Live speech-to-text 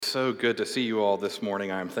so good to see you all this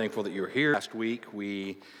morning. I'm thankful that you're here. Last week,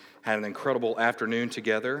 we had an incredible afternoon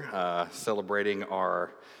together, celebrating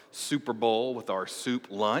our Super Bowl with our soup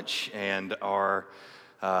lunch and our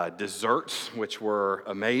desserts, which were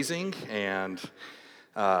amazing. And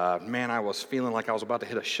man, I was feeling like I was about to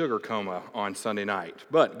hit a sugar coma on Sunday night.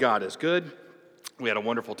 But God is good. We had a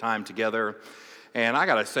wonderful time together. And I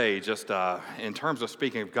got to say, just in terms of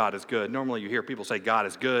speaking of God is good, normally you hear people say God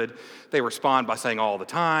is good. They respond by saying all the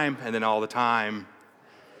time, and then all the time,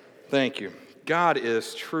 thank you. God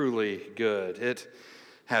is truly good. It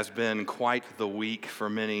has been quite the week for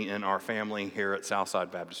many in our family here at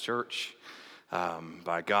Southside Baptist Church.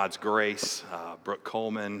 By God's grace, Brooke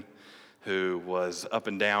Coleman, who was up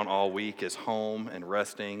and down all week, is home and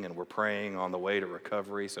resting, and we're praying on the way to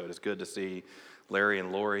recovery, so it is good to see Larry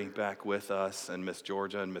and Lori back with us, and Miss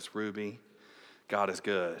Georgia and Miss Ruby. God is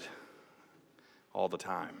good all the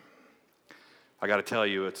time. I got to tell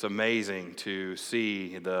you, it's amazing to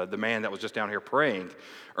see the man that was just down here praying,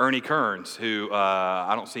 Ernie Kearns, who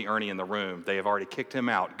I don't see Ernie in the room. They have already kicked him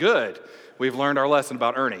out. Good. We've learned our lesson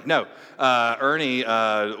about Ernie. No, Ernie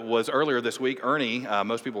was earlier this week. Ernie,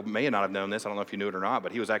 most people may not have known this. I don't know if you knew it or not,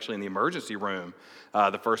 but he was actually in the emergency room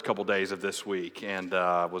the first couple days of this week and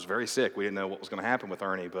was very sick. We didn't know what was going to happen with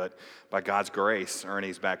Ernie, but by God's grace,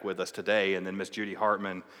 Ernie's back with us today. And then Miss Judy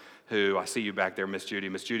Hartman, who I see you back there, Miss Judy.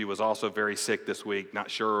 Miss Judy was also very sick this week. Not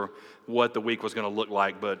sure what the week was going to look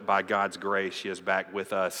like, but by God's grace, she is back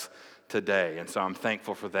with us today. And so I'm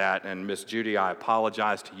thankful for that. And Miss Judy, I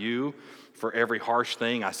apologize to you for every harsh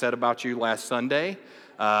thing I said about you last Sunday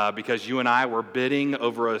because you and I were bidding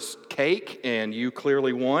over a cake, and you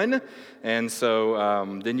clearly won. And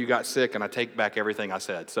so then you got sick, and I take back everything I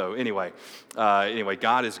said. So anyway,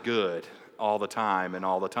 God is good all the time, and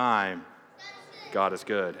all the time, God is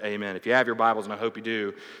good. Amen. If you have your Bibles, and I hope you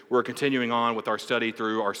do, we're continuing on with our study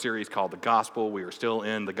through our series called The Gospel. We are still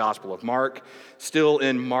in the Gospel of Mark, still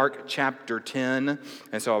in Mark chapter 10.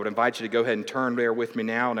 And so I would invite you to go ahead and turn there with me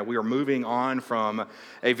now. Now we are moving on from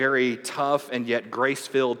a very tough and yet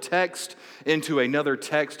grace-filled text into another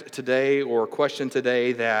text today, or question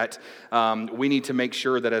today, that we need to make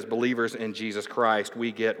sure that as believers in Jesus Christ,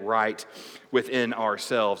 we get right within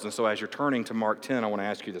ourselves. And so as you're turning to Mark 10, I want to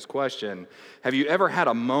ask you this question. Have you ever had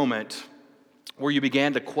a moment where you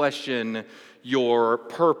began to question your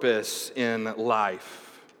purpose in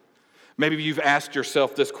life? Maybe you've asked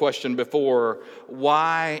yourself this question before: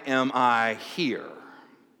 why am I here?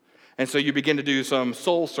 And so you begin to do some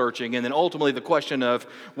soul searching, and then ultimately the question of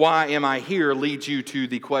why am I here leads you to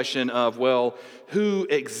the question of, well, who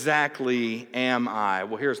exactly am I?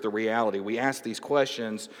 Well, here's the reality. We ask these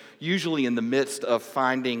questions usually in the midst of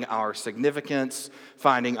finding our significance,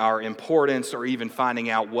 finding our importance, or even finding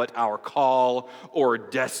out what our call or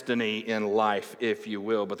destiny in life, if you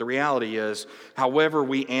will. But the reality is, however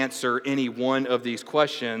we answer any one of these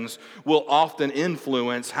questions will often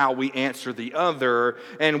influence how we answer the other,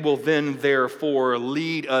 and will then therefore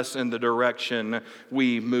lead us in the direction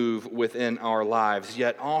we move within our lives.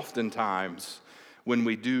 Yet oftentimes, when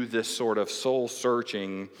we do this sort of soul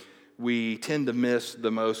searching, we tend to miss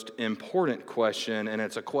the most important question, and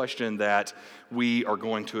it's a question that we are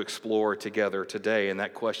going to explore together today. And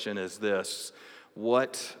that question is this: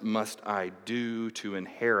 what must I do to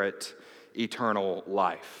inherit eternal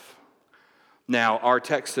life? Now, our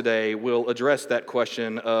text today will address that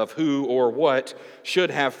question of who or what should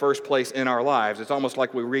have first place in our lives. It's almost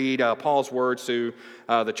like we read Paul's words to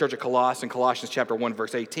the church of Colossus in Colossians chapter 1,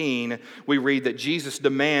 verse 18. We read that Jesus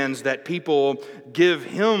demands that people give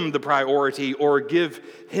him the priority, or give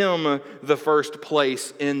him the first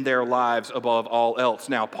place in their lives above all else.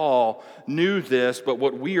 Now, Paul knew this, but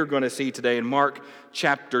what we are going to see today in Mark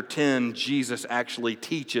chapter 10, Jesus actually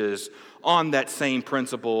teaches on that same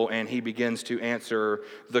principle, and he begins to answer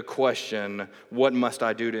the question, what must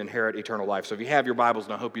I do to inherit eternal life? So if you have your Bibles,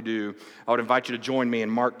 and I hope you do, I would invite you to join me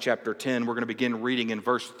in Mark chapter 10. We're going to begin reading in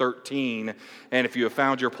verse 13, and if you have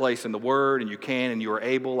found your place in the Word, and you can and you are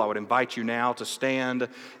able, I would invite you now to stand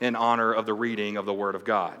in honor of the reading of the Word of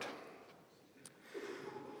God.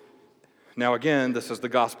 Now again, this is the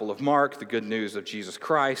Gospel of Mark, the good news of Jesus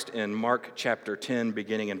Christ. In Mark chapter 10,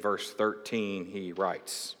 beginning in verse 13, he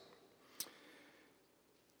writes,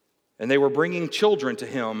 "And they were bringing children to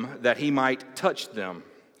him that he might touch them.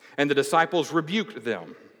 And the disciples rebuked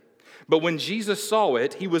them. But when Jesus saw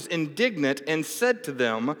it, he was indignant and said to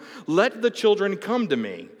them, 'Let the children come to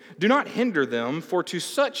me. Do not hinder them, for to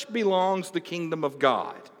such belongs the kingdom of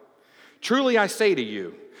God. Truly I say to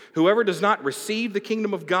you, whoever does not receive the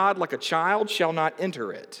kingdom of God like a child shall not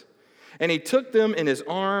enter it.' And he took them in his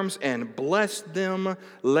arms and blessed them,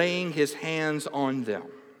 laying his hands on them.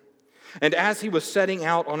 And as he was setting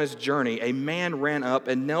out on his journey, a man ran up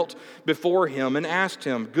and knelt before him and asked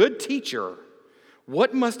him, "Good teacher,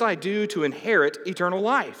 what must I do to inherit eternal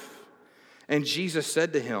life?" And Jesus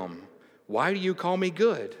said to him, "Why do you call me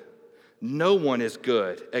good? No one is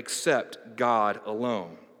good except God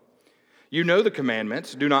alone. You know the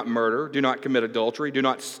commandments: do not murder, do not commit adultery, do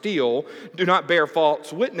not steal, do not bear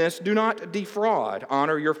false witness, do not defraud,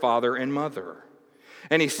 honor your father and mother."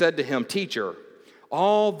 And he said to him, "Teacher,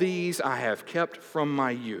 all these I have kept from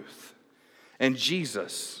my youth." And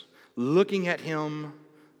Jesus, looking at him,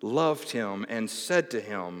 loved him and said to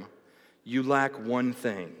him, "You lack one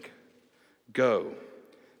thing. Go,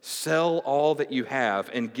 sell all that you have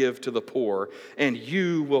and give to the poor, and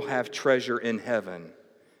you will have treasure in heaven.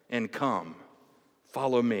 And come,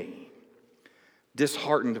 follow me."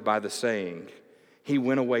 Disheartened by the saying, he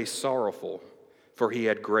went away sorrowful, for he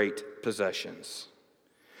had great possessions.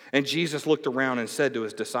 And Jesus looked around and said to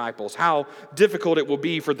his disciples, "How difficult it will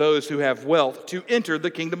be for those who have wealth to enter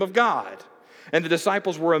the kingdom of God." And the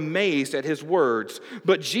disciples were amazed at his words.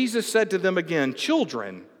 But Jesus said to them again,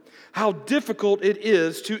 "Children, how difficult it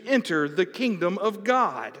is to enter the kingdom of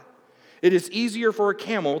God. It is easier for a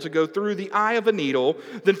camel to go through the eye of a needle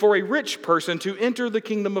than for a rich person to enter the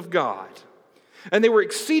kingdom of God." And they were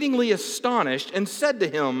exceedingly astonished and said to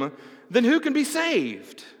him, "Then who can be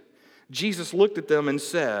saved?" Jesus looked at them and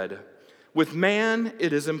said, "With man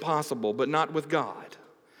it is impossible, but not with God.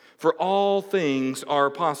 For all things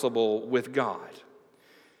are possible with God."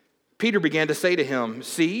 Peter began to say to him,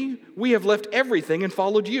 "See, we have left everything and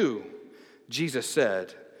followed you." Jesus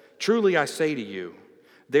said, "Truly I say to you,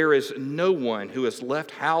 there is no one who has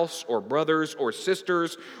left house or brothers or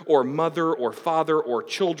sisters or mother or father or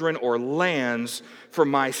children or lands for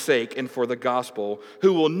my sake and for the gospel,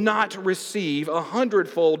 who will not receive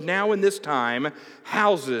 100-fold now in this time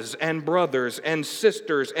houses and brothers and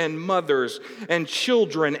sisters and mothers and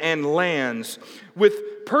children and lands,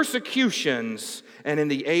 with persecutions, and in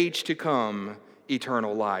the age to come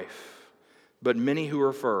eternal life. But many who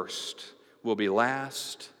are first will be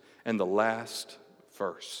last, and the last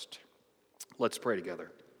first." Let's pray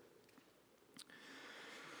together.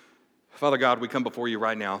 Father God, we come before you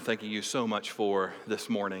right now thanking you so much for this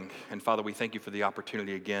morning. And Father, we thank you for the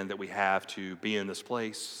opportunity again that we have to be in this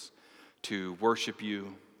place, to worship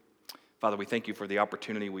you. Father, we thank you for the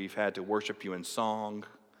opportunity we've had to worship you in song,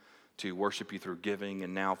 to worship you through giving.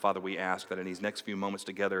 And now, Father, we ask that in these next few moments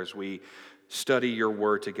together as we study your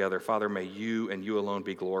word together, Father, may you and you alone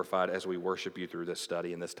be glorified as we worship you through this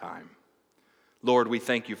study and this time. Lord, we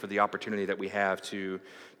thank you for the opportunity that we have to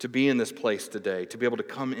be in this place today, to be able to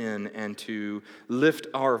come in and to lift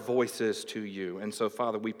our voices to you. And so,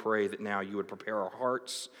 Father, we pray that now you would prepare our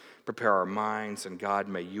hearts, prepare our minds, and God,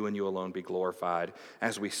 may you and you alone be glorified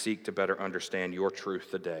as we seek to better understand your truth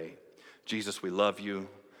today. Jesus, we love you.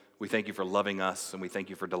 We thank you for loving us, and we thank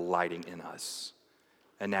you for delighting in us.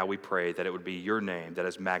 And now we pray that it would be your name that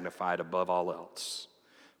is magnified above all else.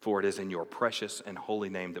 For it is in your precious and holy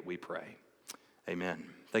name that we pray. Amen.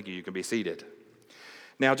 Thank you. You can be seated.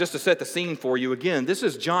 Now, just to set the scene for you again, this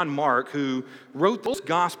is John Mark, who wrote this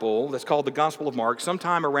gospel that's called the Gospel of Mark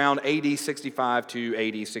sometime around AD 65 to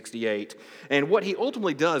AD 68. And what he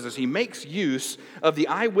ultimately does is he makes use of the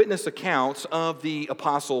eyewitness accounts of the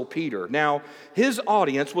Apostle Peter. Now, his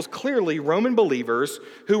audience was clearly Roman believers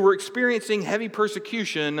who were experiencing heavy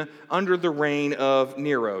persecution under the reign of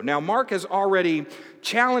Nero. Now, Mark has already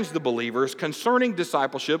challenged the believers concerning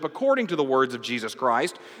discipleship according to the words of Jesus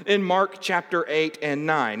Christ in Mark chapter 8 and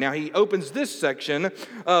 9. Now, he opens this section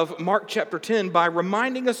of Mark chapter 10 by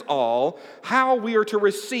reminding us all how we are to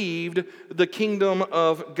receive the kingdom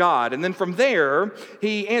of God. And then from there,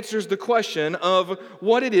 he answers the question of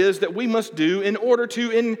what it is that we must do in order to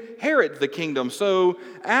inherit the kingdom. So,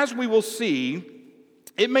 as we will see,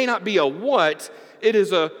 it may not be a what, it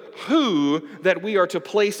is a who that we are to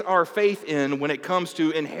place our faith in when it comes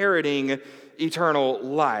to inheriting eternal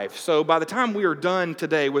life. So by the time we are done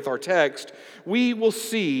today with our text, we will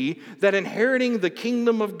see that inheriting the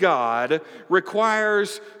kingdom of God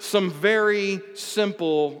requires some very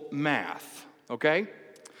simple math, okay?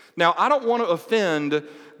 Now, I don't want to offend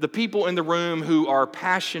the people in the room who are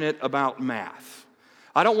passionate about math.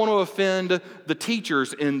 I don't want to offend the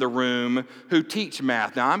teachers in the room who teach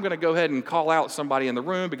math. Now, I'm going to go ahead and call out somebody in the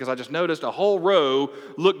room because I just noticed a whole row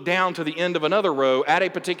looked down to the end of another row at a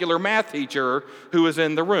particular math teacher who is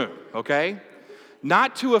in the room, okay?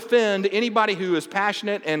 Not to offend anybody who is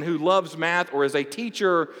passionate and who loves math or is a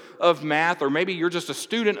teacher of math, or maybe you're just a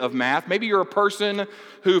student of math. Maybe you're a person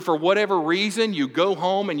who, for whatever reason, you go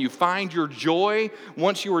home and you find your joy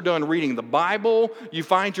once you are done reading the Bible. You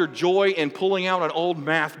find your joy in pulling out an old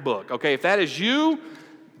math book. Okay, if that is you,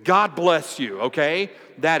 God bless you, okay?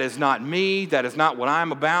 That is not me. That is not what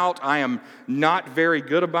I'm about. I am not very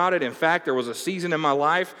good about it. In fact, there was a season in my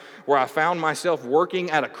life where I found myself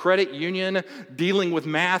working at a credit union, dealing with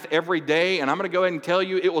math every day, and I'm going to go ahead and tell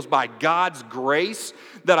you it was by God's grace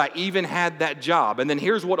that I even had that job. And then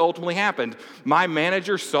here's what ultimately happened. My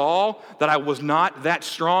manager saw that I was not that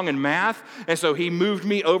strong in math, and so he moved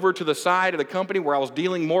me over to the side of the company where I was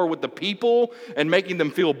dealing more with the people and making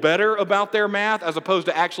them feel better about their math as opposed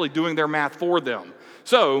to actually doing their math for them.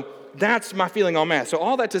 So that's my feeling on math. So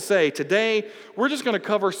all that to say, today we're just going to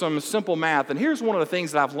cover some simple math. And here's one of the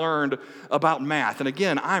things that I've learned about math. And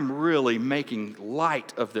again, I'm really making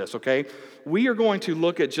light of this, okay? We are going to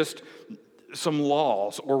look at just some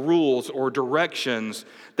laws or rules or directions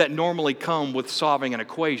that normally come with solving an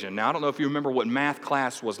equation. Now, I don't know if you remember what math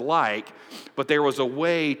class was like, but there was a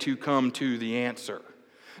way to come to the answer.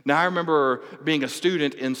 Now, I remember being a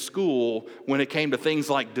student in school when it came to things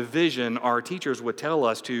like division, our teachers would tell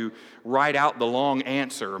us to write out the long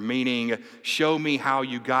answer, meaning show me how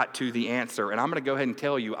you got to the answer. And I'm going to go ahead and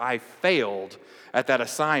tell you I failed at that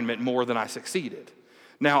assignment more than I succeeded.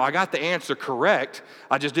 Now, I got the answer correct,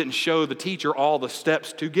 I just didn't show the teacher all the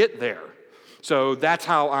steps to get there. So that's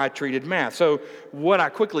how I treated math. So what I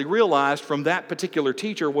quickly realized from that particular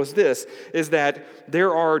teacher was this, is that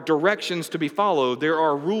there are directions to be followed. There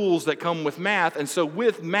are rules that come with math. And so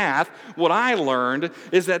with math, what I learned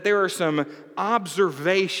is that there are some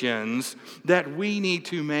observations that we need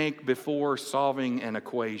to make before solving an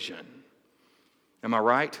equation. Am I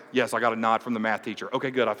right? Yes, I got a nod from the math teacher.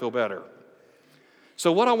 Okay, good, I feel better.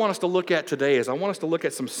 So what I want us to look at today is I want us to look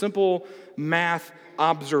at some simple math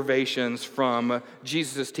observations from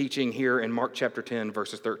Jesus' teaching here in Mark chapter 10,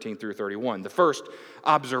 verses 13 through 31. The first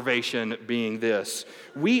observation being this: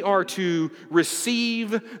 we are to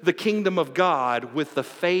receive the kingdom of God with the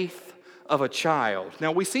faith of a child.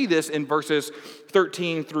 Now we see this in verses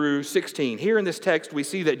 13 through 16. Here in this text, we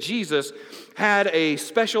see that Jesus had a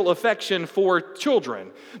special affection for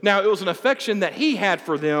children. Now, it was an affection that he had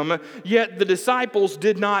for them, yet the disciples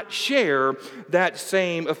did not share that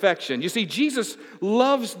same affection. You see, Jesus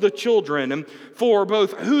loves the children for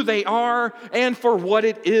both who they are and for what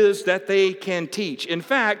it is that they can teach. In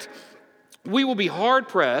fact, we will be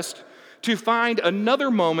hard-pressed to find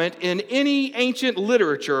another moment in any ancient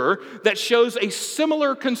literature that shows a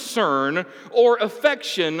similar concern or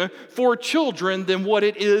affection for children than what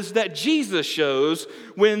it is that Jesus shows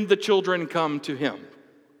when the children come to him.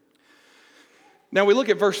 Now we look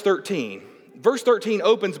at verse 13. Verse 13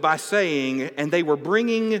 opens by saying, and they were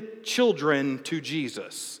bringing children to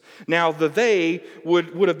Jesus. Now, they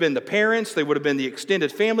would have been the parents, they would have been the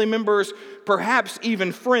extended family members, perhaps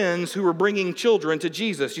even friends who were bringing children to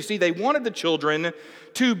Jesus. You see, they wanted the children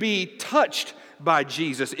to be touched by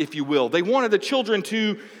Jesus, if you will. They wanted the children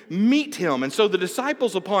to meet him. And so the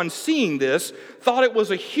disciples, upon seeing this, thought it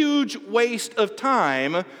was a huge waste of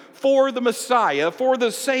time for the Messiah, for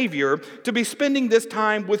the Savior, to be spending this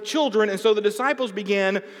time with children. And so the disciples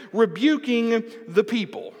began rebuking the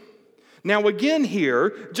people. Now again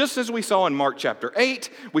here, just as we saw in Mark chapter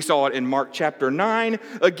 8, we saw it in Mark chapter 9,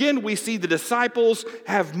 again we see the disciples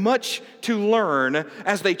have much to learn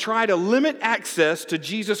as they try to limit access to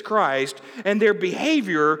Jesus Christ, and their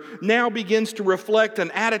behavior now begins to reflect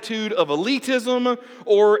an attitude of elitism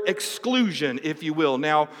or exclusion, if you will.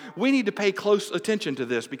 Now, we need to pay close attention to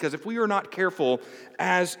this, because if we are not careful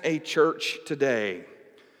as a church today,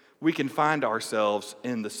 we can find ourselves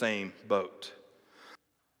in the same boat.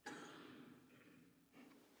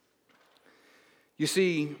 You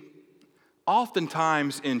see,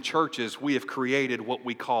 oftentimes in churches, we have created what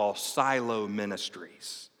we call silo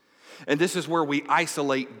ministries. And this is where we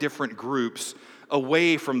isolate different groups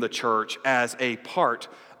away from the church as a part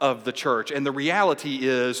of the church. And the reality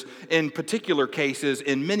is, in particular cases,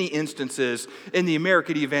 in many instances in the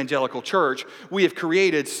American Evangelical Church, we have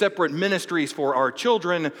created separate ministries for our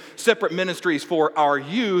children, separate ministries for our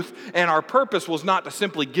youth, and our purpose was not to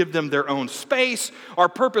simply give them their own space. Our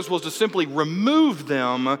purpose was to simply remove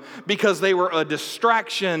them because they were a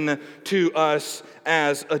distraction to us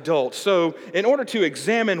as adults. So in order to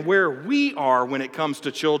examine where we are when it comes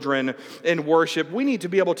to children in worship, we need to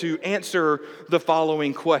be able to answer the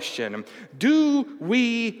following question. Do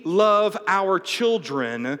we love our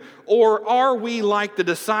children, or are we like the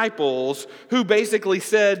disciples who basically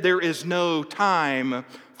said there is no time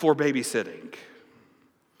for babysitting?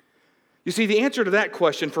 You see, the answer to that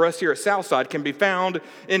question for us here at Southside can be found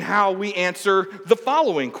in how we answer the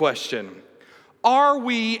following question. Are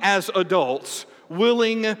we as adults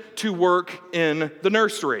willing to work in the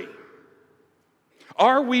nursery?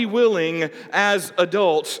 Are we willing as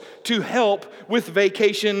adults to help with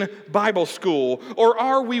Vacation Bible School? Or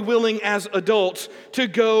are we willing as adults to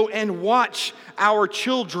go and watch our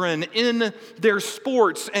children in their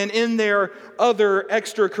sports and in their other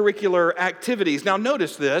extracurricular activities? Now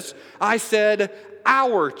notice this, I said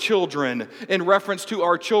our children in reference to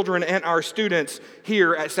our children and our students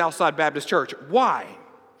here at Southside Baptist Church. Why?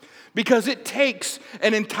 Because it takes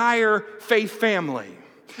an entire faith family.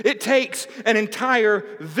 It takes an entire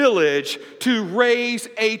village to raise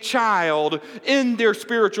a child in their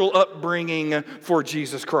spiritual upbringing for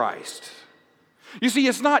Jesus Christ. You see,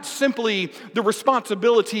 it's not simply the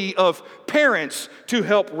responsibility of parents to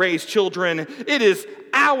help raise children. It is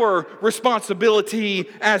our responsibility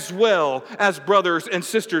as well as brothers and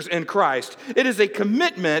sisters in Christ. It is a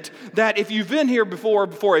commitment that if you've been here before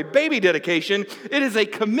a baby dedication, it is a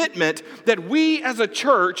commitment that we as a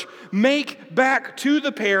church make back to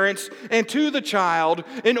the parents and to the child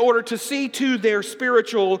in order to see to their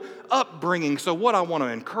spiritual upbringing. So what I want to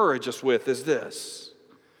encourage us with is this.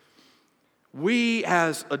 We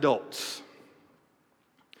as adults,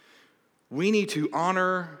 we need to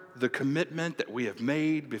honor the commitment that we have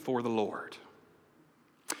made before the Lord.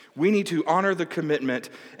 We need to honor the commitment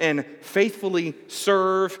and faithfully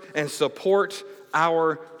serve and support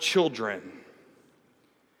our children,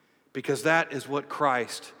 because that is what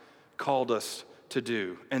Christ called us to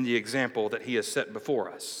do and the example that he has set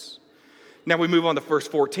before us. Now we move on to verse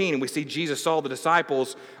 14, and we see Jesus saw the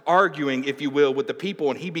disciples arguing, if you will, with the people,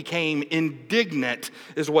 and he became indignant,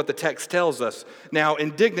 is what the text tells us. Now,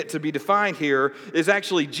 indignant, to be defined here, is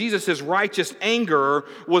actually Jesus' righteous anger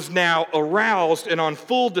was now aroused and on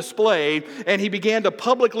full display, and he began to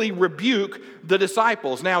publicly rebuke the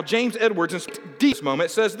disciples. Now, James Edwards, in this moment,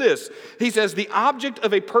 says this. He says, the object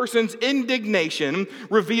of a person's indignation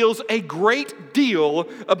reveals a great deal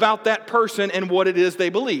about that person and what it is they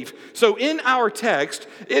believe. So in our text,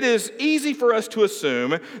 it is easy for us to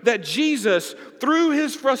assume that Jesus, through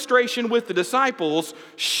his frustration with the disciples,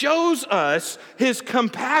 shows us his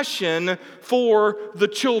compassion for the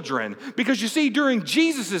children. Because you see, during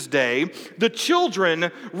Jesus' day, the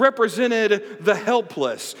children represented the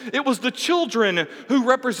helpless. It was the children who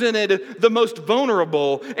represented the most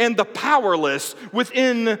vulnerable and the powerless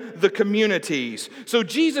within the communities. So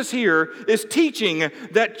Jesus here is teaching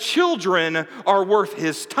that children are worth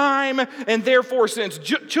his time, and therefore, since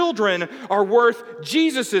children are worth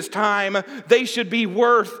Jesus' time, they should be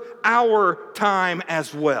worth our time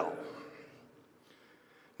as well.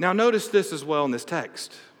 Now notice this as well in this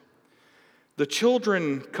text. The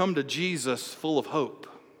children come to Jesus full of hope.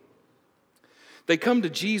 They come to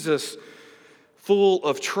Jesus full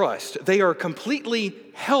of trust. They are completely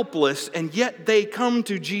helpless, and yet they come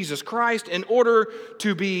to Jesus Christ in order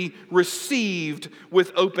to be received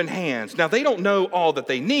with open hands. Now, they don't know all that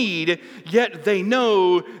they need, yet they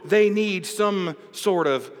know they need some sort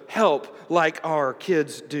of help like our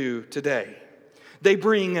kids do today. They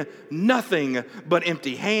bring nothing but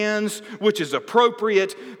empty hands, which is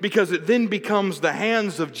appropriate because it then becomes the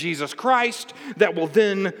hands of Jesus Christ that will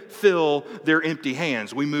then fill their empty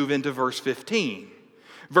hands. We move into verse 15.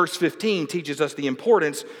 Verse 15 teaches us the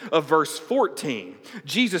importance of verse 14.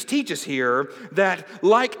 Jesus teaches here that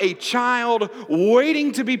like a child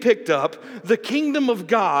waiting to be picked up, the kingdom of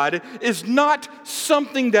God is not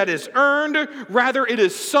something that is earned, rather it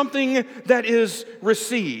is something that is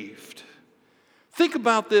received. Think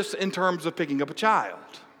about this in terms of picking up a child.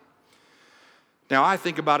 Now, I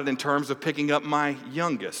think about it in terms of picking up my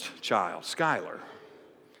youngest child, Skylar.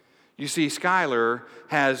 You see, Skylar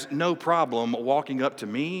has no problem walking up to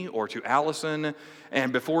me or to Allison,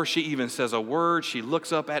 and before she even says a word, she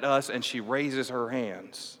looks up at us and she raises her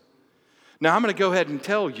hands. Now, I'm going to go ahead and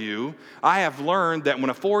tell you, I have learned that when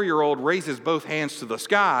a 4-year-old raises both hands to the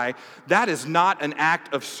sky, that is not an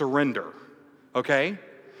act of surrender, okay?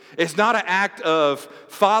 It's not an act of,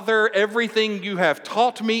 Father, everything you have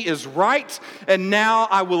taught me is right, and now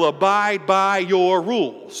I will abide by your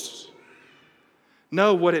rules.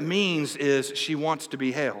 No, what it means is she wants to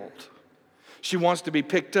be held. She wants to be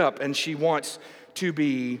picked up, and she wants to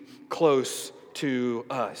be close to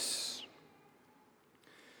us.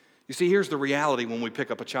 You see, here's the reality when we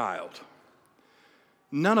pick up a child.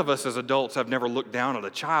 None of us as adults have never looked down at a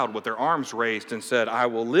child with their arms raised and said, I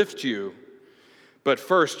will lift you, but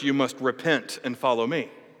first you must repent and follow me.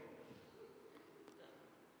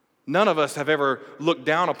 None of us have ever looked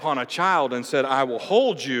down upon a child and said, I will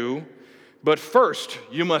hold you, but first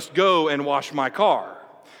you must go and wash my car.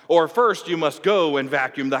 Or first you must go and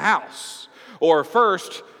vacuum the house. Or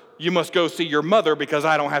first you must go see your mother because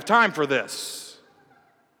I don't have time for this.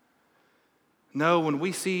 No, when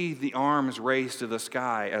we see the arms raised to the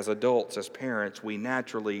sky as adults, as parents, we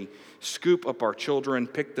naturally scoop up our children,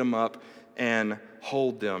 pick them up, and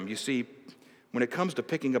hold them. You see, when it comes to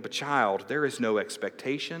picking up a child, there is no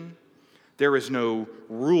expectation. There is no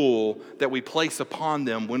rule that we place upon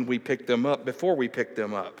them when we pick them up, before we pick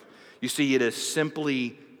them up. You see, it is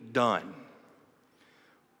simply done.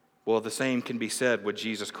 Well, the same can be said with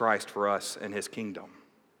Jesus Christ for us and his kingdom.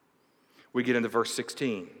 We get into verse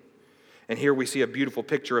 16. And here we see a beautiful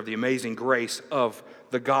picture of the amazing grace of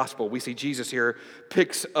the gospel. We see Jesus here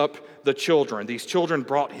picks up the children. These children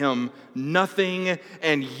brought him nothing,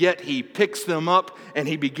 and yet he picks them up and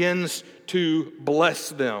he begins to bless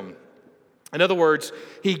them. In other words,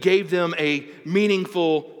 he gave them a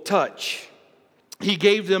meaningful touch. He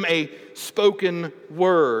gave them a spoken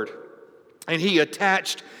word, and he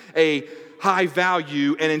attached a high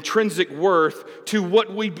value and intrinsic worth to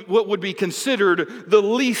what would be considered the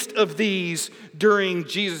least of these during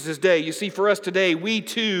Jesus' day. You see, for us today, we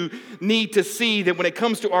too need to see that when it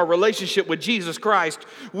comes to our relationship with Jesus Christ,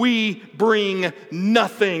 we bring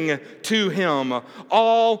nothing to him.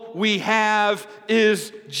 All we have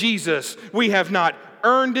is Jesus. We have not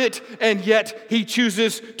earned it, and yet he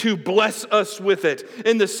chooses to bless us with it.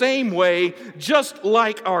 In the same way, just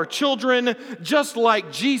like our children, just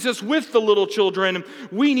like Jesus with the little children,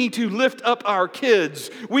 we need to lift up our kids.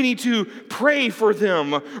 We need to pray for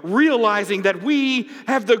them, realizing that we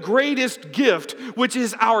have the greatest gift, which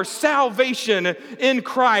is our salvation in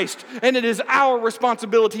Christ, and it is our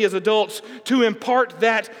responsibility as adults to impart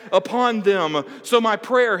that upon them. So my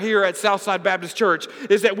prayer here at Southside Baptist Church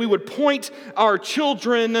is that we would point our children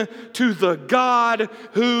to the God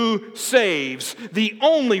who saves, the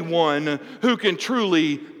only one who can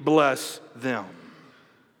truly bless them.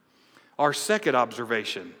 Our second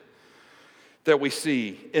observation that we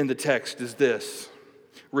see in the text is this: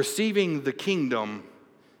 receiving the kingdom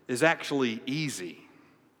is actually easy.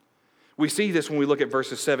 We see this when we look at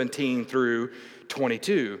verses 17 through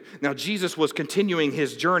 22. Now, Jesus was continuing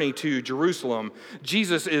his journey to Jerusalem.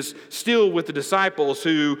 Jesus is still with the disciples,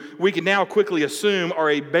 who we can now quickly assume are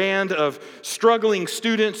a band of struggling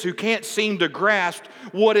students who can't seem to grasp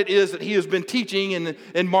what it is that he has been teaching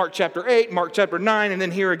in Mark chapter 8, Mark chapter 9, and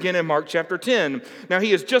then here again in Mark chapter 10. Now,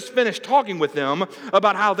 he has just finished talking with them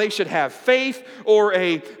about how they should have faith or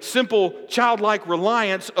a simple childlike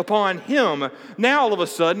reliance upon him. Now, all of a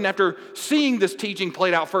sudden, after seeing this teaching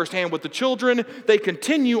played out firsthand with the children, they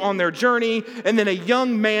continue on their journey, and then a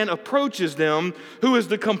young man approaches them who is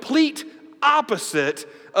the complete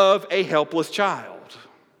opposite of a helpless child.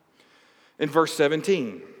 In verse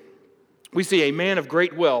 17, we see a man of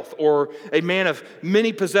great wealth, or a man of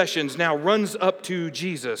many possessions, now runs up to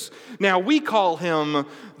Jesus. Now, we call him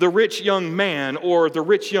the rich young man, or the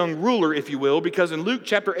rich young ruler, if you will, because in Luke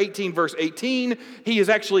chapter 18, verse 18, he is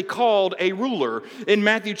actually called a ruler. In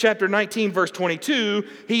Matthew chapter 19, verse 22,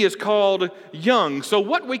 he is called young. So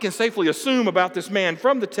what we can safely assume about this man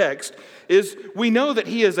from the text is we know that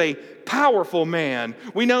he is a powerful man.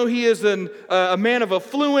 We know he is a man of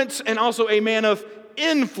affluence and also a man of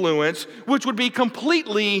influence, which would be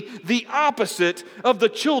completely the opposite of the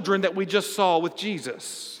children that we just saw with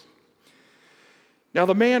Jesus. Now,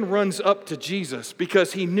 the man runs up to Jesus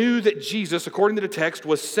because he knew that Jesus, according to the text,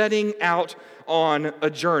 was setting out on a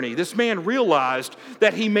journey. This man realized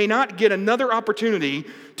that he may not get another opportunity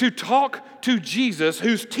to talk to Jesus,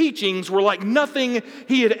 whose teachings were like nothing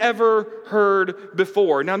he had ever heard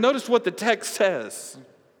before. Now, notice what the text says.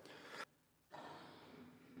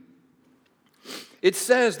 It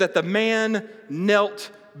says that the man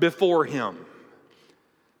knelt before him.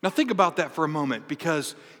 Now think about that for a moment,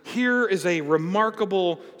 because here is a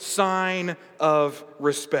remarkable sign of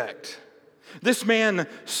respect. This man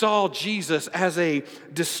saw Jesus as a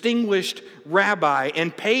distinguished rabbi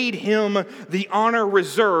and paid him the honor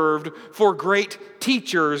reserved for great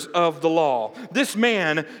teachers of the law. This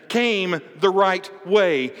man came the right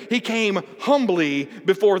way. He came humbly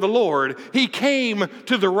before the Lord. He came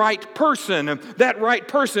to the right person, that right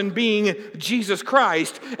person being Jesus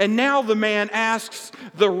Christ. And now the man asks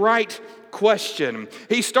the right question.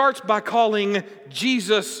 He starts by calling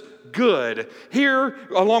Jesus good. Here,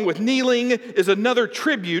 along with kneeling, is another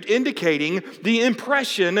tribute indicating the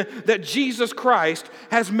impression that Jesus Christ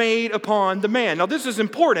has made upon the man. Now, this is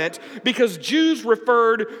important because Jews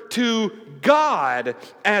referred to God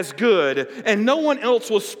as good, and no one else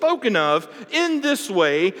was spoken of in this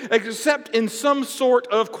way except in some sort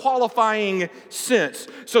of qualifying sense.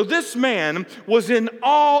 So this man was in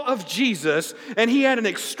awe of Jesus, and he had an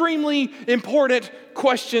extremely important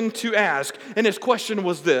question to ask. And his question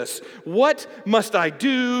was this: what must I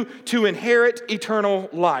do to inherit eternal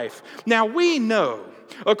life? Now we know,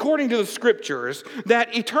 according to the scriptures,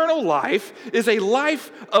 that eternal life is a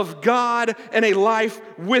life of God and a life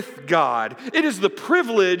with God. It is the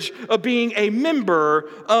privilege of being a member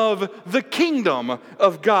of the kingdom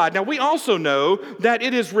of God. Now, we also know that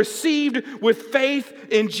it is received with faith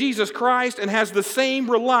in Jesus Christ and has the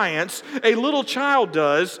same reliance a little child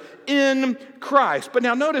does in Christ. But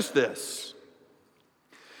now notice this.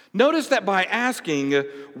 Notice that by asking,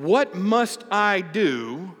 "What must I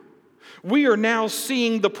do?" we are now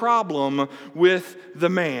seeing the problem with the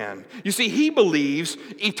man. You see, he believes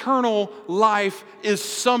eternal life is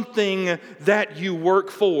something that you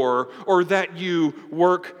work for or that you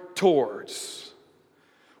work towards.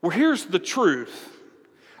 Well, here's the truth.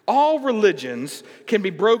 All religions can be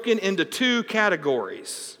broken into two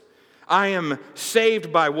categories. I am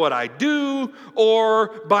saved by what I do or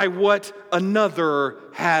by what another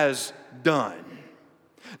has done.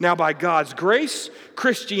 Now, by God's grace,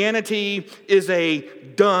 Christianity is a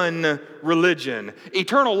done religion.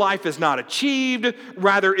 Eternal life is not achieved,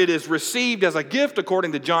 rather it is received as a gift,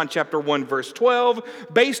 according to John chapter 1, verse 12,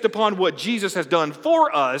 based upon what Jesus has done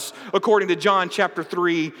for us, according to John chapter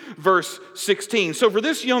 3, verse 16. So for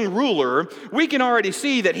this young ruler, we can already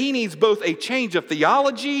see that he needs both a change of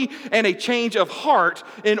theology and a change of heart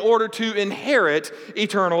in order to inherit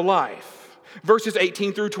eternal life. Verses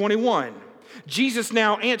 18 through 21. Jesus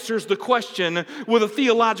now answers the question with a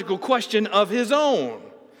theological question of his own.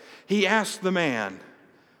 He asks the man,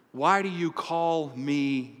 "Why do you call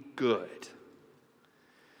me good?"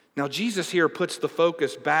 Now, Jesus here puts the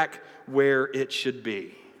focus back where it should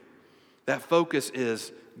be. That focus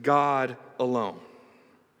is God alone.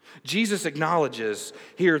 Jesus acknowledges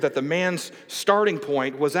here that the man's starting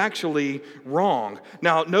point was actually wrong.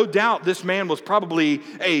 Now, no doubt this man was probably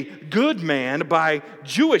a good man by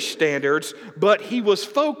Jewish standards, but he was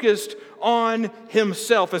focused on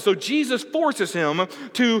himself. And so Jesus forces him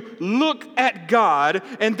to look at God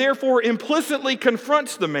and therefore implicitly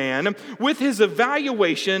confronts the man with his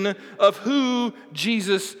evaluation of who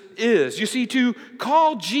Jesus is. You see, to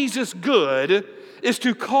call Jesus good is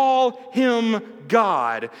to call him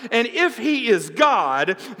God. And if he is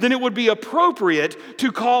God, then it would be appropriate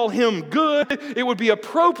to call him good. It would be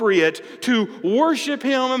appropriate to worship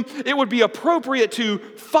him. It would be appropriate to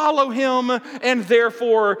follow him and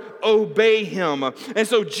therefore obey him. And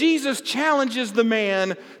so Jesus challenges the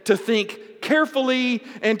man to think carefully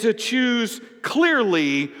and to choose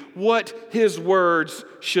clearly what his words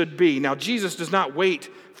should be. Now, Jesus does not wait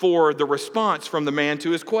for the response from the man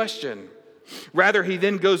to his question. Rather, he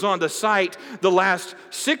then goes on to cite the last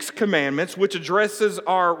 6 commandments, which addresses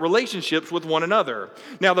our relationships with one another.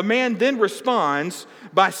 Now, the man then responds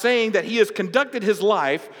by saying that he has conducted his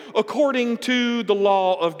life according to the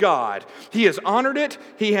law of God. He has honored it.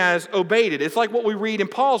 He has obeyed it. It's like what we read in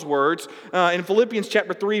Paul's words in Philippians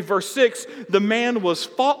chapter 3, verse 6. The man was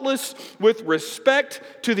faultless with respect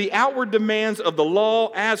to the outward demands of the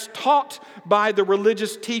law as taught by the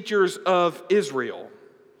religious teachers of Israel.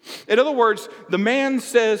 In other words, the man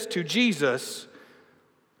says to Jesus,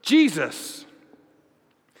 "Jesus,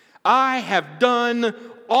 I have done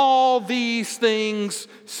all these things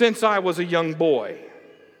since I was a young boy."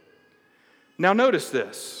 Now notice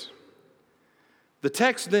this. The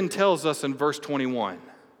text then tells us in verse 21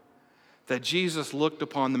 that Jesus looked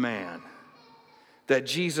upon the man, that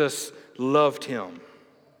Jesus loved him.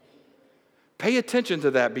 Pay attention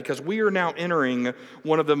to that because we are now entering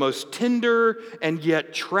one of the most tender and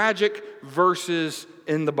yet tragic verses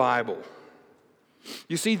in the Bible.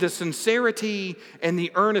 You see, the sincerity and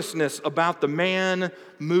the earnestness about the man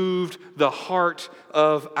moved the heart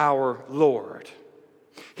of our Lord.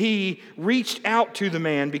 He reached out to the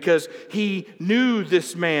man because he knew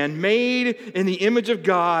this man, made in the image of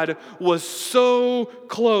God, was so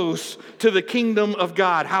close to the kingdom of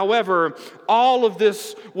God. However, all of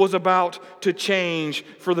this was about to change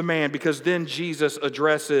for the man because then Jesus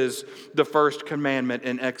addresses the first commandment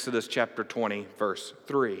in Exodus chapter 20, verse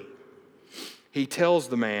 3. He tells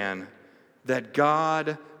the man that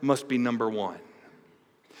God must be number one.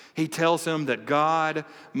 He tells him that God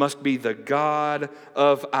must be the God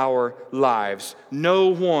of our lives. No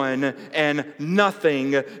one and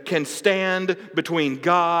nothing can stand between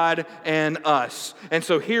God and us. And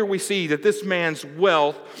so here we see that this man's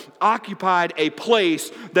wealth occupied a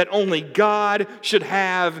place that only God should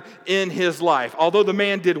have in his life. Although the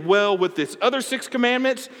man did well with his other 6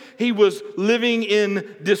 commandments, he was living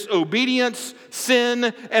in disobedience,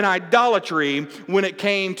 sin, and idolatry when it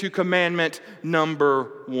came to commandment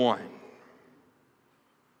number 1.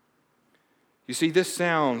 You see, this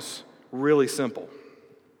sounds really simple.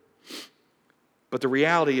 But the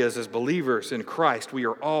reality is, as believers in Christ, we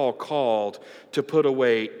are all called to put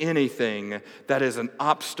away anything that is an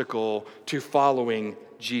obstacle to following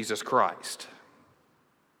Jesus Christ.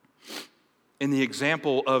 In the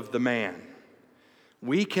example of the man,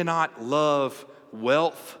 we cannot love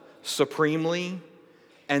wealth supremely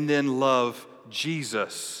and then love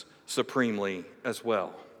Jesus supremely as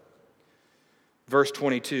well. Verse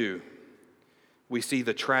 22, we see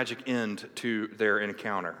the tragic end to their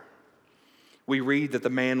encounter. We read that the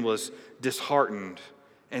man was disheartened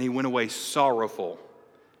and he went away sorrowful.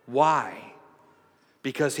 Why?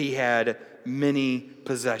 Because he had many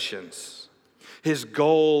possessions. His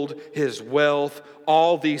gold, his wealth,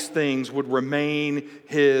 all these things would remain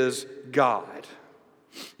his God.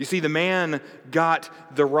 You see, the man got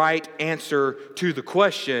the right answer to the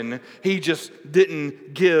question. He just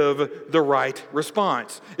didn't give the right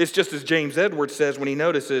response. It's just as James Edwards says when he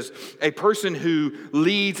notices a person who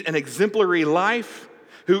leads an exemplary life,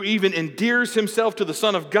 who even endears himself to the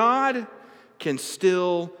Son of God, can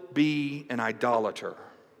still be an idolater.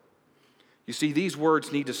 You see, these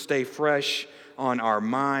words need to stay fresh on our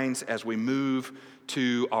minds as we move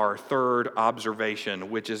to our third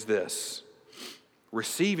observation, which is this.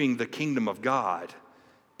 Receiving the kingdom of God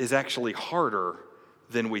is actually harder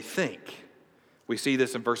than we think. We see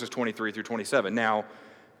this in verses 23 through 27. Now,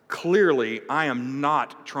 clearly, I am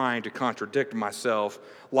not trying to contradict myself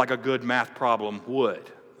like a good math problem would,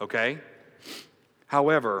 okay?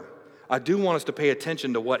 However, I do want us to pay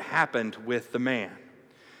attention to what happened with the man.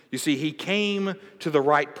 You see, he came to the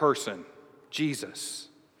right person, Jesus.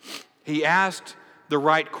 He asked the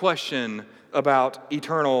right question about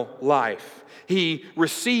eternal life. He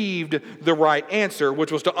received the right answer,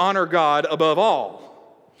 which was to honor God above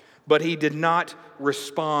all. But he did not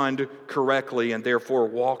respond correctly and therefore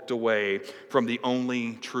walked away from the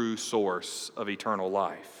only true source of eternal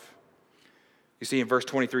life. You see, in verse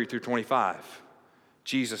 23 through 25,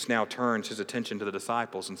 Jesus now turns his attention to the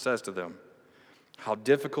disciples and says to them, how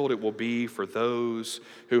difficult it will be for those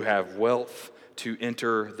who have wealth to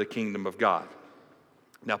enter the kingdom of God.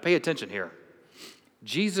 Now pay attention here.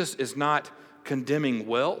 Jesus is not condemning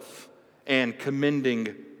wealth and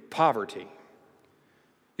commending poverty.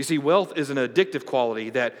 You see, wealth is an addictive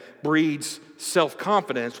quality that breeds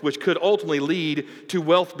self-confidence, which could ultimately lead to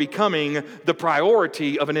wealth becoming the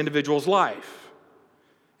priority of an individual's life.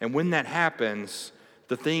 And when that happens,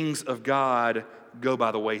 the things of God go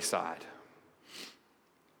by the wayside.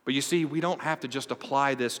 But you see, we don't have to just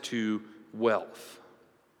apply this to wealth.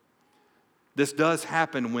 This does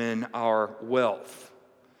happen when our wealth,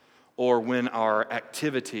 or when our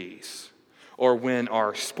activities, or when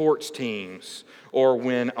our sports teams, or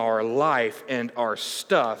when our life and our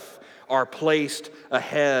stuff are placed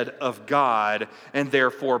ahead of God and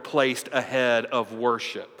therefore placed ahead of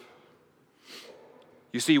worship.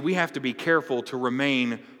 You see, we have to be careful to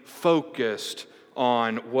remain focused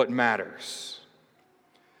on what matters.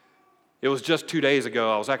 It was just 2 days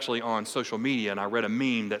ago, I was actually on social media and I read a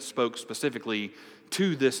meme that spoke specifically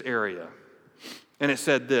to this area. And it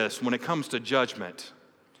said this, when it comes to judgment,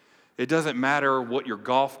 it doesn't matter what your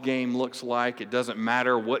golf game looks like. It doesn't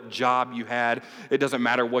matter what job you had. It doesn't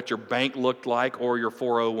matter what your bank looked like or your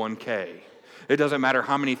 401k. It doesn't matter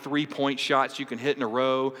how many three-point shots you can hit in a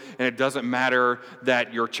row. And it doesn't matter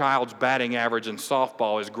that your child's batting average in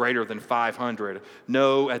softball is greater than 500.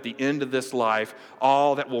 No, at the end of this life,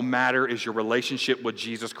 all that will matter is your relationship with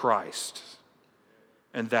Jesus Christ.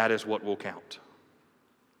 And that is what will count.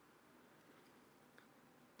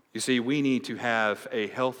 You see, we need to have a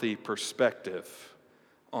healthy perspective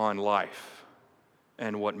on life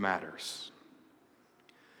and what matters.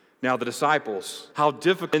 Now, the disciples, how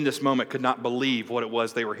difficult in this moment, could not believe what it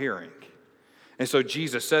was they were hearing. And so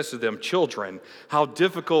Jesus says to them, children, how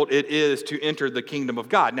difficult it is to enter the kingdom of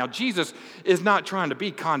God. Now, Jesus is not trying to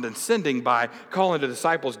be condescending by calling the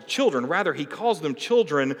disciples children. Rather, he calls them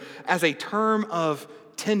children as a term of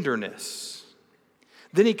tenderness.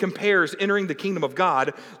 Then he compares entering the kingdom of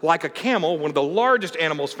God like a camel, one of the largest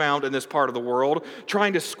animals found in this part of the world,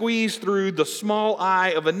 trying to squeeze through the small eye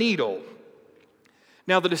of a needle.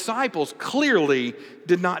 Now, the disciples clearly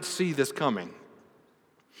did not see this coming.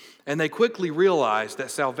 And they quickly realized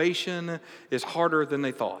that salvation is harder than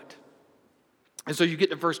they thought. And so you get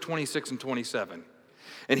to verse 26 and 27.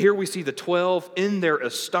 And here we see the 12, in their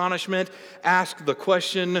astonishment, ask the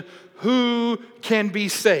question, who can be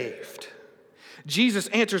saved? Jesus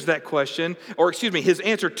answers that question, his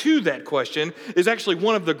answer to that question is actually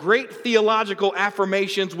one of the great theological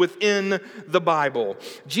affirmations within the Bible.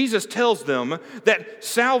 Jesus tells them that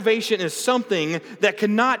salvation is something that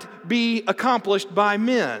cannot be accomplished by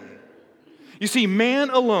men. You see,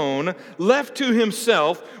 man alone, left to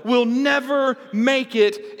himself, will never make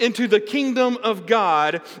it into the kingdom of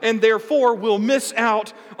God and therefore will miss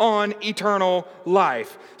out on eternal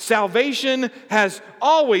life. Salvation has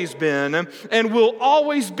always been and will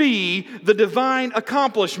always be the divine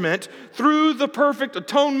accomplishment through the perfect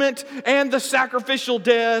atonement and the sacrificial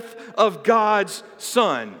death of God's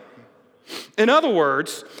Son. In other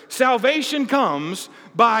words, salvation comes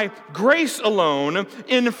by grace alone,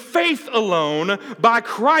 in faith alone, by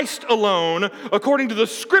Christ alone, according to the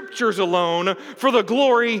Scriptures alone, for the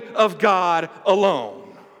glory of God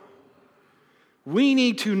alone. We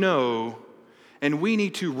need to know and we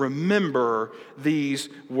need to remember these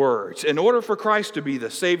words. In order for Christ to be the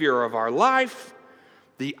Savior of our life,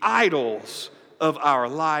 the idols of our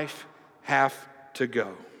life have to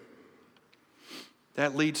go.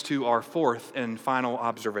 That leads to our fourth and final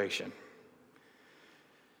observation.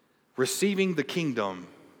 Receiving the kingdom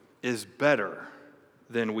is better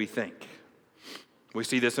than we think. We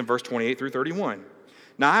see this in verse 28 through 31.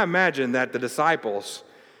 Now, I imagine that the disciples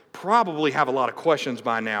probably have a lot of questions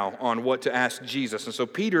by now on what to ask Jesus. And so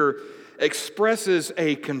Peter expresses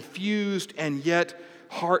a confused and yet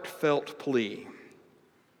heartfelt plea.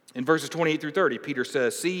 In verses 28 through 30, Peter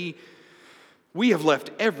says, "See, we have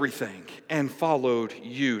left everything and followed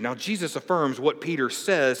you." Now, Jesus affirms what Peter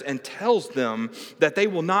says and tells them that they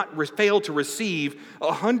will not fail to receive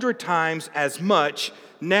 100 times as much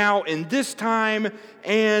now in this time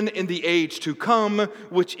and in the age to come,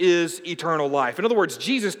 which is eternal life. In other words,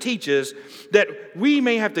 Jesus teaches that we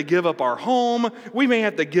may have to give up our home, we may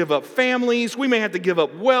have to give up families, we may have to give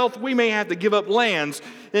up wealth, we may have to give up lands.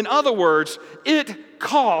 In other words, it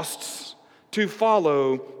costs to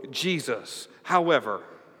follow Jesus. However,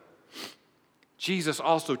 Jesus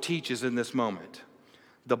also teaches in this moment,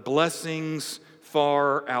 the blessings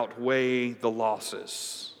far outweigh the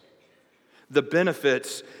losses. The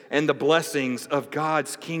benefits and the blessings of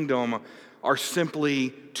God's kingdom are simply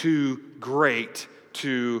too great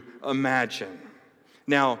to imagine.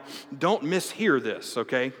 Now, don't mishear this,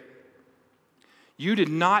 okay? You did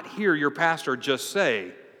not hear your pastor just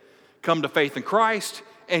say, "Come to faith in Christ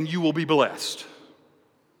and you will be blessed."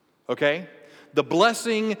 Okay? The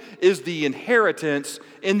blessing is the inheritance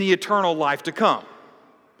in the eternal life to come.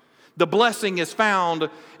 The blessing is found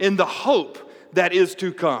in the hope that is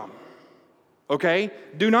to come. Okay?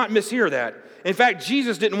 Do not mishear that. In fact,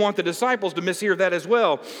 Jesus didn't want the disciples to mishear that as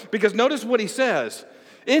well, because notice what he says.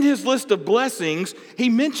 In his list of blessings, he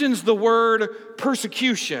mentions the word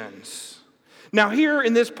persecutions. Now, here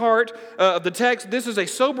in this part of the text, this is a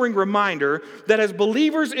sobering reminder that as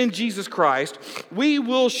believers in Jesus Christ, we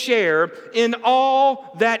will share in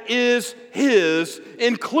all that is his,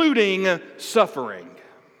 including suffering.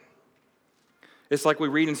 It's like we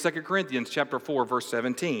read in 2 Corinthians chapter 4, verse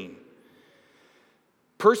 17.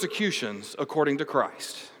 Persecutions, according to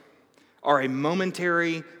Christ, are a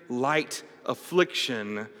momentary light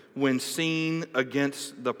affliction when seen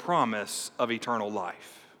against the promise of eternal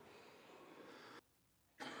life.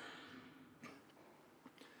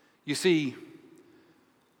 You see,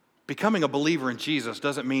 becoming a believer in Jesus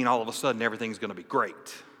doesn't mean all of a sudden everything's going to be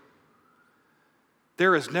great.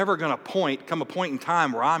 There is never going to come a point in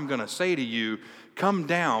time where I'm going to say to you, "Come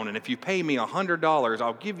down, and if you pay me $100,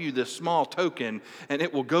 I'll give you this small token, and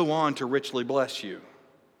it will go on to richly bless you."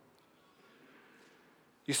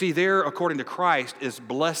 You see, there, according to Christ, is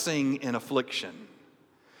blessing in affliction.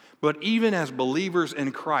 But even as believers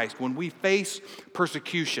in Christ, when we face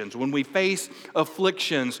persecutions, when we face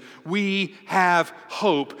afflictions, we have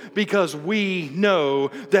hope because we know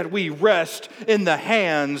that we rest in the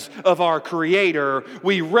hands of our Creator.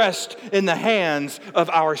 We rest in the hands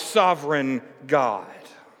of our sovereign God.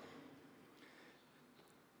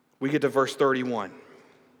 We get to verse 31.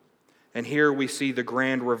 And here we see the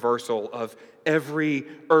grand reversal of every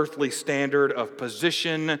earthly standard of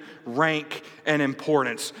position, rank, and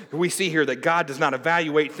importance. We see here that God does not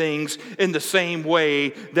evaluate things in the same way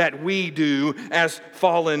that we do as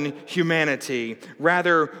fallen humanity.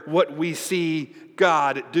 Rather, what we see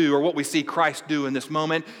God do, or what we see Christ do in this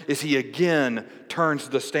moment, is he again turns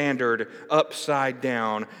the standard upside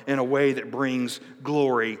down in a way that brings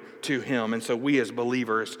glory to him. And so we as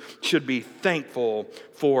believers should be thankful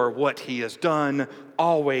for what he has done,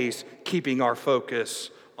 always keeping our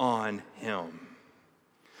focus on him.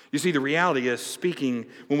 You see, the reality is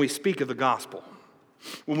when we speak of the gospel,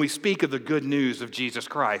 when we speak of the good news of Jesus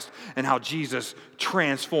Christ and how Jesus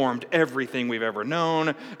transformed everything we've ever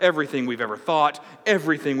known, everything we've ever thought,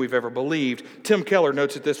 everything we've ever believed, Tim Keller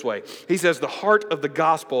notes it this way. He says, the heart of the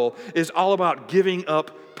gospel is all about giving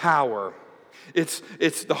up power. It's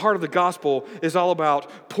the heart of the gospel is all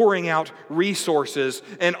about pouring out resources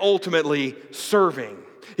and ultimately serving.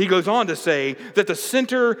 He goes on to say that the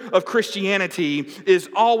center of Christianity is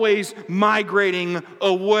always migrating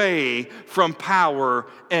away from power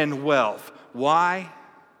and wealth. Why?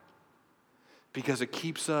 Because it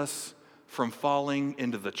keeps us from falling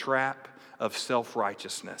into the trap of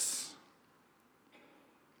self-righteousness.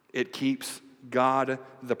 It keeps God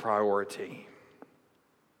the priority.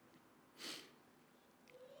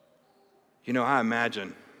 You know, I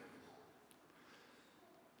imagine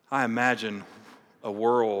a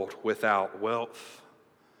world without wealth.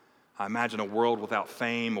 I imagine a world without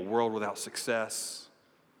fame, a world without success.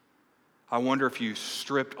 I wonder if you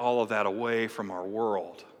stripped all of that away from our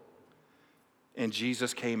world and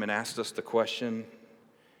Jesus came and asked us the question,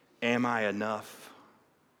 am I enough?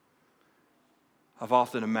 I've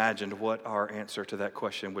often imagined what our answer to that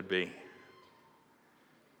question would be.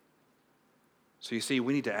 So you see,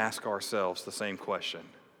 we need to ask ourselves the same question.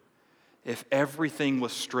 If everything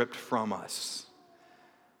was stripped from us,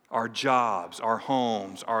 our jobs, our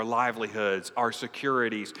homes, our livelihoods, our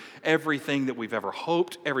securities, everything that we've ever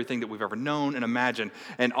hoped, everything that we've ever known and imagined,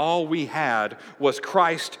 and all we had was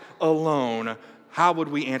Christ alone, how would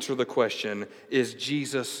we answer the question, is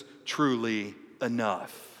Jesus truly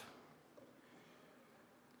enough?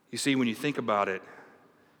 You see, when you think about it,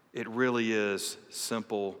 it really is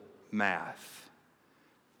simple math.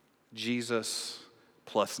 Jesus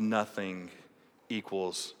plus nothing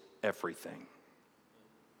equals everything.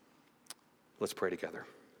 Let's pray together.